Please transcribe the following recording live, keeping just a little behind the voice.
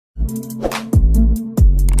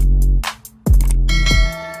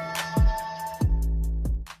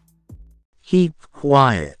Keep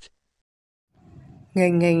quiet. ငြိ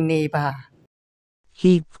မ်ငြိမ်နေပါ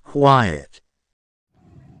Keep quiet.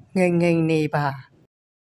 ငြိမ်ငြိမ်နေပါ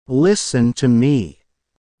Listen to me.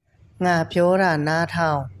 ငါပြောတာနား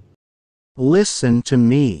ထောင် Listen to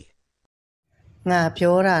me. ငါ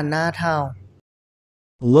ပြောတာနားထောင်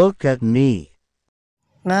Look at me.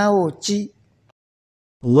 ငါ့ကိုကြည့်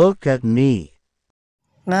Look at me.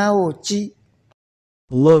 ငါ့ကိုကြည့်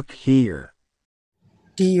Look here.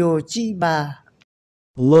 ဒီကိုကြည့်ပါ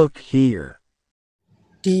Look here.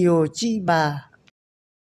 ဒီကိုကြည့်ပါ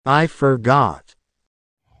I forgot.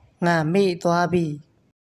 ငါမေ့သွားပြီ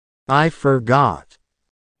I forgot.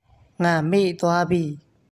 ငါမေ့သွားပြီ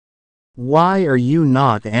Why are you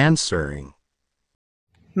not answering?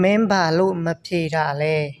 မင်းဘာလို့မဖြေတာ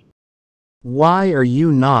လဲ Why are you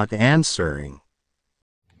not answering?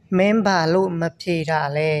 မင်းဘာလို့မဖြေတာ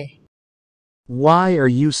လဲ Why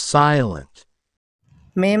are you silent?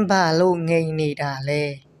 မင်းဘာလို့ငြိမ်နေတာလဲ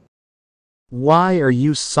Why are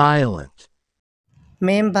you silent? မ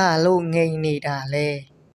င်းဘာလို့ငြိမ်နေတာလဲ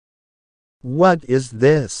What is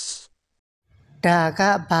this? ဒါက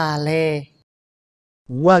ဘာလဲ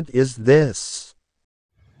What is this?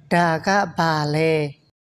 ဒါကဘာလဲ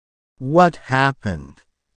What happened?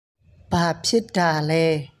 ဘာဖြစ်တာလဲ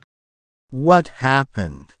What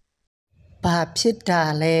happened? ဘာဖြစ်တာ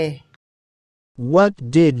လဲ What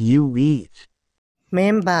did you eat? မ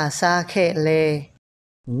င်းဘာစားခဲ့လဲ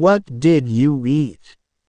What did you eat?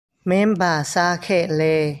 မင်းဘာစားခဲ့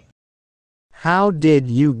လဲ How did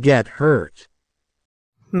you get hurt?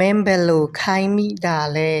 မင်းဘယ်လိုခိုင်းမိတာ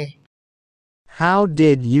လဲ How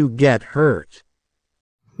did you get hurt?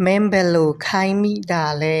 မင်းဘယ်လိုခိုင်းမိတာ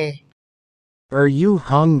လဲ Are you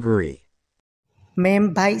hungry? မင်း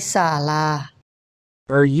ဘိုက်စာလား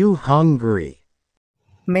Are you hungry?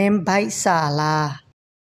 မင်းဘိုက်စာလား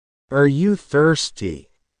Are you thirsty?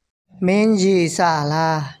 မင်းရေစာ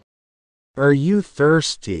လား Are you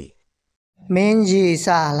thirsty? မင်းရေ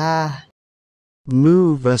စာလား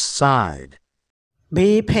Move aside.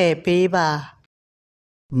 ဘေးဖယ်ပေးပါ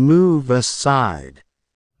Move aside.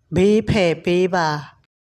 ဘေးဖယ်ပေးပါ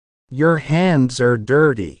Your hands are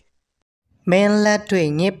dirty. မင်းလက်တွေ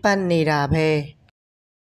ညစ်ပတ်နေတာပဲ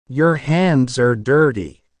Your hands are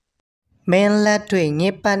dirty. မင်းလက်တွေည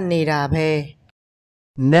စ်ပတ်နေတာပဲ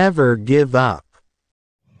Never give up.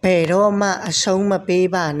 ဘယ်တော့မှအရှုံးမပေး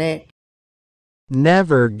ပါနဲ့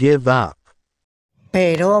Never give up. ဘ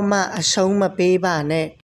ယ်တော့မှအရှုံးမပေးပါနဲ့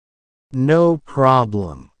No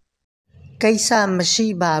problem. ကိစ္စမရှိ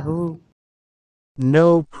ပါဘူး No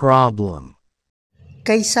problem.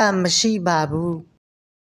 ကိစ္စမရှိပါဘူး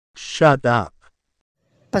Shut up.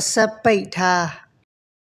 ပစပ်ပိတ်ထား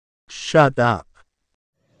Shut up.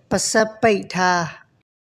 ပစပ်ပိတ်ထား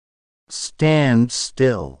Stand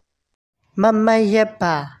still. မမတ်ရက်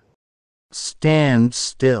ပါ Stand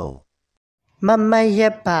still. မမတ်ရ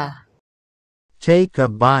က်ပါ Take a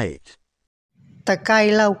bite. တကို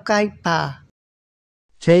က်လောက်ကိုက်ပါ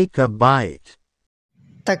Take a bite.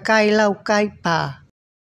 တကိုက်လောက်ကိုက်ပါ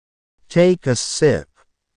Take a sip.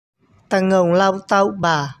 တငုံလောက်တောက်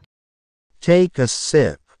ပါ Take a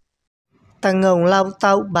sip. တငုံလောက်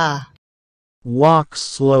တောက်ပါ Walk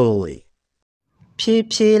slowly. ဖြည်း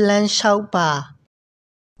ဖြည်းလမ်းလျှောက်ပါ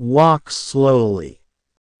Walk slowly.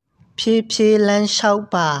 ဖြည်းဖြည်းလမ်းလျှောက်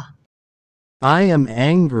ပါ I am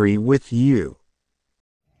angry with you.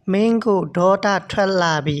 မင်းကိုဒေါသထွက်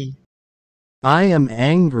လာပြီ I am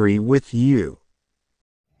angry with you.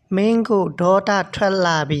 မင်းကိုဒေါသထွက်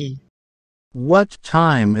လာပြီ What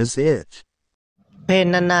time is it? ဘယ်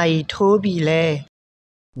နှစ်နာရီထိုးပြီလဲ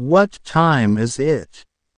What time is it?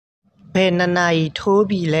 ဘယ်နှစ်နာရီထိုး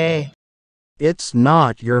ပြီလဲ It's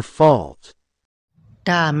not your fault.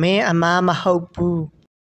 ဒါမင်းအမားမဟုတ်ဘူး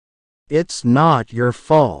It's not your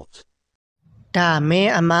fault. ဒါမ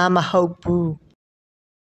င်းအမားမဟုတ်ဘူး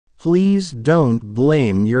Please don't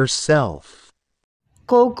blame yourself.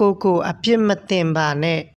 ကိုအပြစ်မတင်ပါ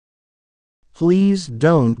နဲ့ Please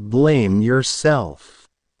don't blame yourself.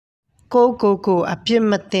 ကိုအပြစ်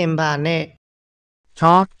မတင်ပါနဲ့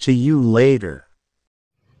Talk to you later.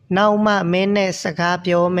 နောက်မှမင်းနဲ့စကား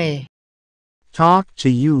ပြောမယ် Talk to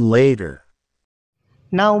you later.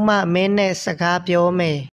 နောက်မှမင်းနဲ့စကားပြောမ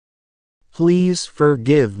ယ် Please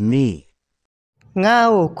forgive me. ငါ့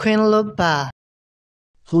ကိုခွင့်လွှတ်ပါ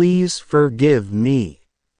Please forgive me.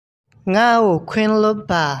 ငါ့ကိုခွင့်လွှတ်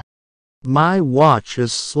ပါ My watch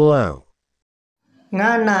is slow.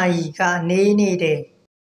 ငါနာရီကနေနေတယ်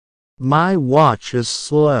My watch is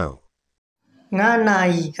slow. ငါနာ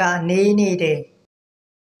ရီကနေနေတယ်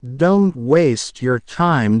Don't waste your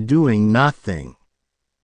time doing nothing.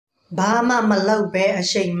 ဘာမှမလုပ်ဘဲအ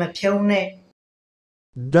ရှိန်မဖြုံးနဲ့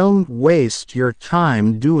Don't waste your time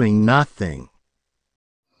doing nothing.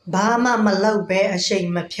 ဘာမှမလုပ်ဘဲအရှိန်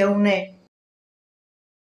မဖြုံးနဲ့